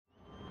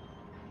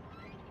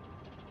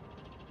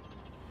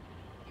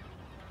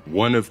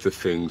One of the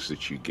things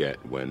that you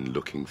get when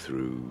looking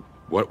through,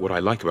 what I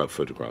like about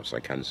photographs, I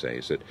can say,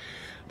 is that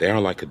they are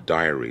like a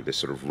diary, this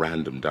sort of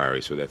random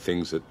diary. So they're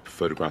things that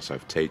photographs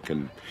I've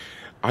taken.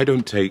 I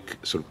don't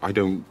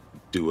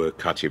do a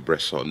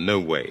Cartier-Bresson, no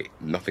way,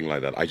 nothing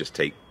like that. I just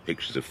take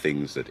pictures of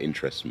things that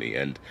interest me,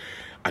 and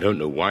I don't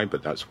know why,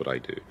 but that's what I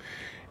do.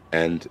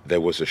 And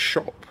there was a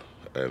shop,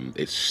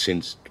 it's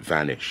since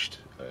vanished,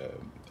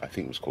 I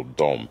think it was called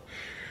Dom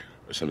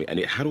or something, and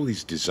it had all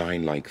these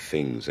design-like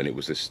things, and it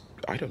was this,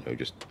 I don't know,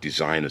 just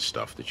designer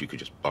stuff that you could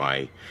just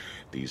buy,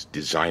 these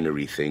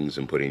designery things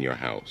and put in your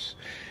house.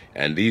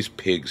 And these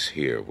pigs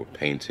here were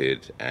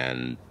painted,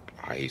 and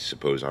I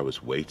suppose I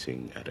was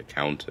waiting at a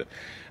counter,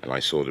 and I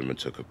saw them and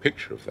took a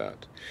picture of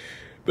that.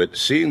 But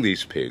seeing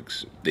these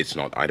pigs, it's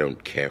not, I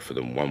don't care for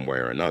them one way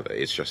or another.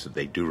 It's just that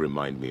they do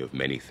remind me of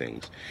many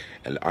things.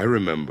 And I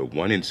remember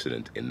one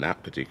incident in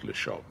that particular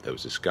shop. There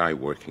was this guy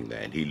working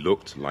there, and he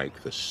looked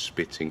like the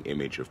spitting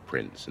image of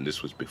Prince. And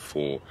this was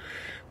before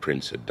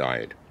Prince had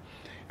died.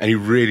 And he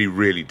really,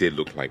 really did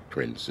look like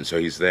Prince. And so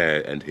he's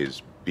there, and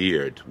his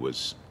beard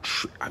was,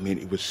 I mean,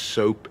 it was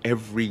so,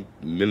 every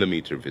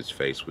millimeter of his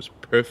face was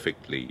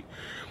perfectly,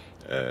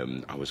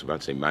 I was about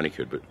to say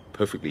manicured, but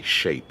perfectly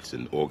shaped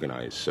and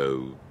organized.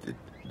 So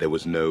there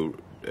was no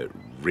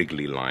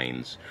wriggly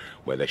lines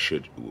where there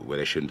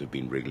shouldn't have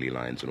been wriggly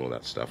lines and all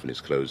that stuff. And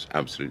his clothes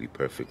absolutely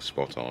perfect,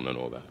 spot on, and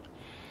all that.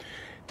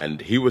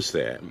 And he was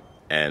there,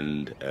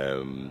 and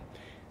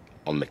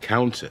on the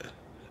counter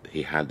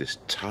he had this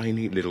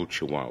tiny little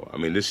chihuahua. I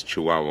mean, this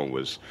chihuahua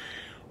was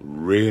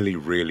really,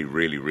 really,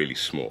 really, really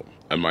small.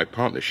 And my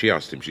partner, she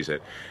asked him, she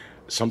said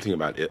something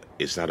about it,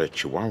 is that a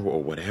chihuahua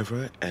or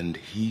whatever? And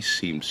he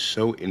seemed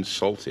so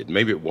insulted.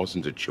 Maybe it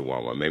wasn't a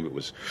chihuahua, maybe it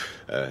was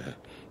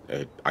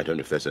I don't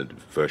know if there's a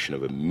version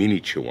of a mini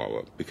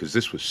chihuahua, because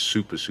this was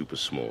super, super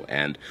small.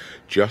 And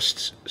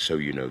just so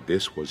you know,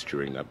 this was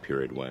during that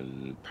period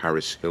when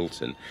Paris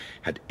Hilton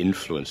had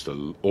influenced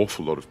an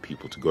awful lot of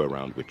people to go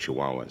around with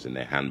chihuahuas in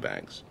their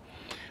handbags.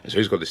 And so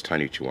he's got this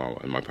tiny chihuahua,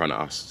 and my partner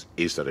asks,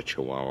 is that a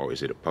chihuahua, or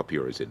is it a puppy,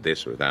 or is it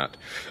this or that?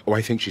 Oh,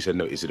 I think she said,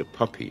 no, is it a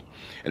puppy?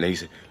 And then he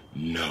said,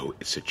 no,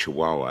 it's a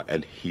chihuahua.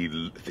 And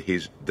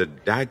the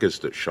daggers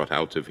that shot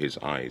out of his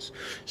eyes,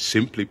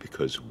 simply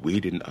because we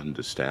didn't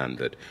understand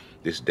that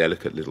this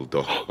delicate little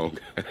dog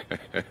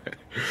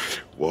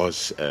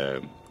was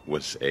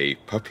a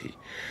puppy,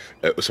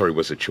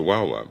 was a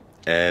chihuahua.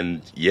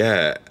 And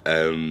yeah,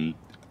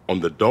 on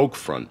the dog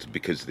front,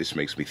 because this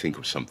makes me think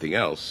of something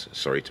else,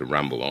 sorry to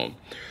ramble on,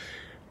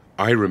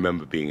 I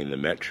remember being in the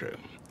metro,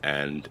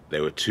 and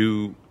there were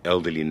two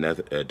elderly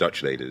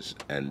Dutch ladies,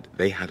 and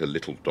they had a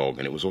little dog,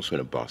 and it was also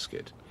in a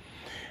basket.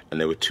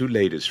 And there were two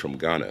ladies from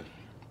Ghana,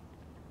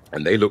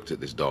 and they looked at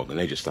this dog, and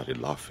they just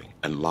started laughing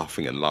and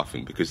laughing and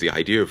laughing, because the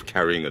idea of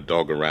carrying a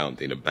dog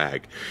around in a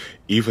bag,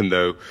 even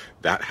though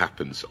that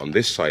happens on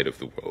this side of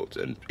the world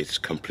and it's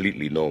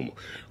completely normal,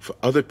 for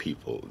other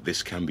people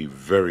this can be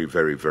very,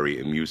 very,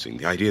 very amusing.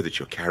 The idea that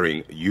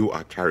you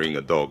are carrying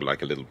a dog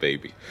like a little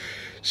baby.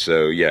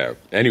 So yeah,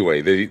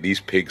 anyway, these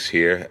pigs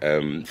here,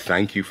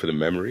 thank you for the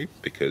memory,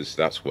 because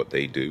that's what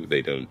they do.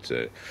 They don't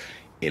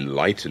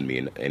enlighten me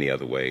in any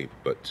other way,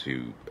 but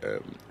to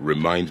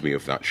remind me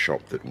of that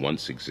shop that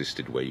once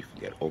existed, where you can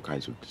get all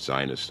kinds of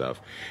designer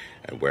stuff,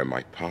 and where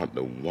my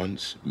partner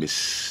once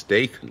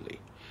mistakenly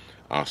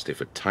asked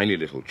if a tiny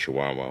little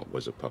chihuahua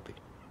was a puppy.